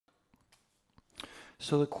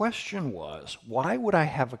So the question was, why would I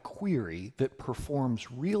have a query that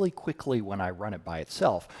performs really quickly when I run it by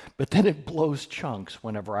itself, but then it blows chunks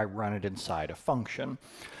whenever I run it inside a function?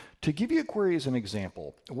 To give you a query as an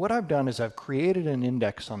example, what I've done is I've created an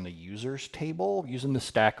index on the users table using the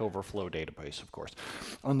Stack Overflow database, of course,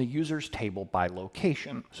 on the users table by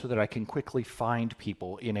location so that I can quickly find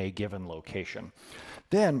people in a given location.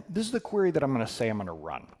 Then this is the query that I'm going to say I'm going to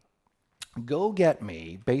run. Go get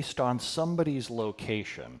me, based on somebody's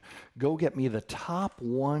location, go get me the top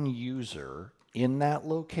one user in that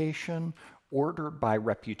location ordered by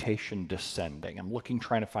reputation descending. I'm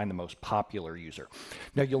trying to find the most popular user.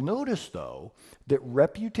 Now you'll notice though that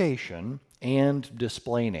reputation and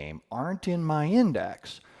display name aren't in my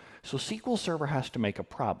index. So SQL Server has to make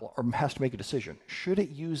a decision. Should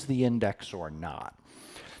it use the index or not?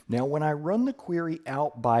 Now when I run the query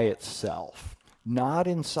out by itself, not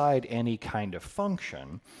inside any kind of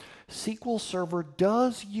function, SQL Server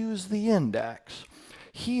does use the index.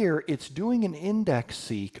 Here, it's doing an index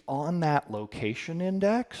seek on that location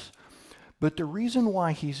index, but the reason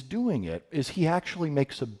why he's doing it is he actually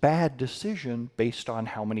makes a bad decision based on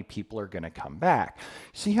how many people are going to come back.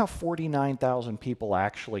 See how 49,000 people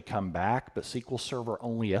actually come back, but SQL Server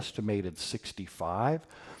only estimated 65?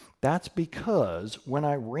 That's because when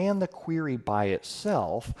I ran the query by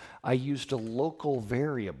itself, I used a local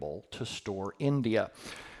variable to store India.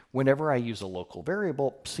 Whenever I use a local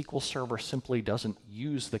variable, SQL Server simply doesn't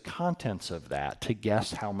use the contents of that to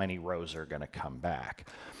guess how many rows are going to come back.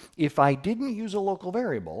 If I didn't use a local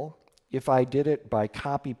variable, if I did it by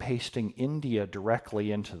copy pasting India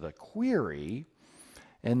directly into the query,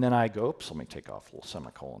 and then I go, oops, let me take off a little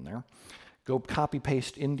semicolon there, go copy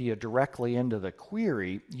paste India directly into the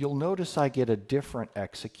query, you'll notice I get a different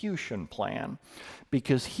execution plan.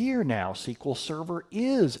 Because here now SQL Server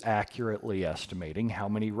is accurately estimating how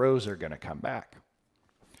many rows are going to come back.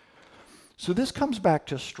 So this comes back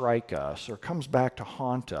to strike us, or comes back to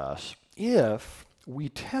haunt us, if we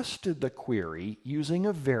tested the query using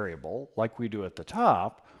a variable like we do at the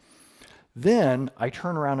top, then I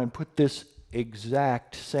turn around and put this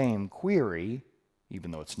exact same query,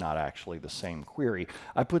 even though it's not actually the same query,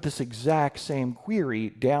 I put this exact same query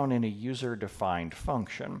down in a user-defined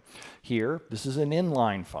function. Here, this is an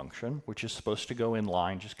inline function, which is supposed to go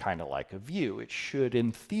inline just kind of like a view. It should,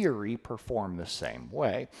 in theory, perform the same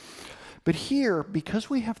way. But here, because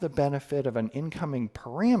we have the benefit of an incoming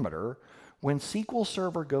parameter, when SQL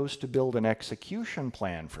Server goes to build an execution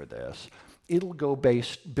plan for this, it'll go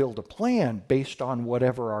build a plan based on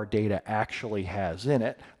whatever our data actually has in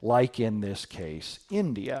it, like in this case,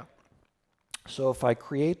 India. So if I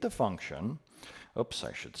create the function, oops,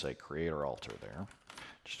 I should say create or alter there,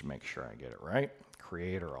 just to make sure I get it right,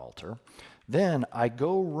 create or alter. Then I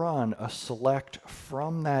go run a select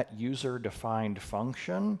from that user-defined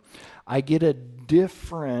function. I get a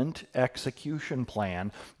different execution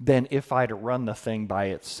plan than if I'd run the thing by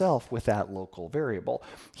itself with that local variable.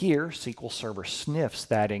 Here, SQL Server sniffs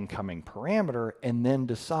that incoming parameter and then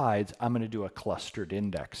decides I'm going to do a clustered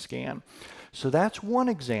index scan. So that's one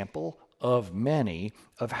example of many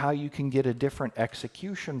of how you can get a different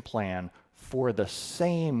execution plan for the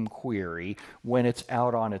same query when it's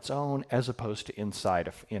out on its own as opposed to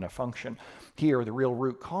inside in a function. Here, the real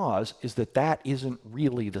root cause is that that isn't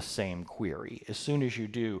really the same query. As soon as you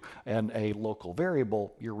do a local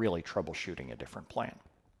variable, you're really troubleshooting a different plan.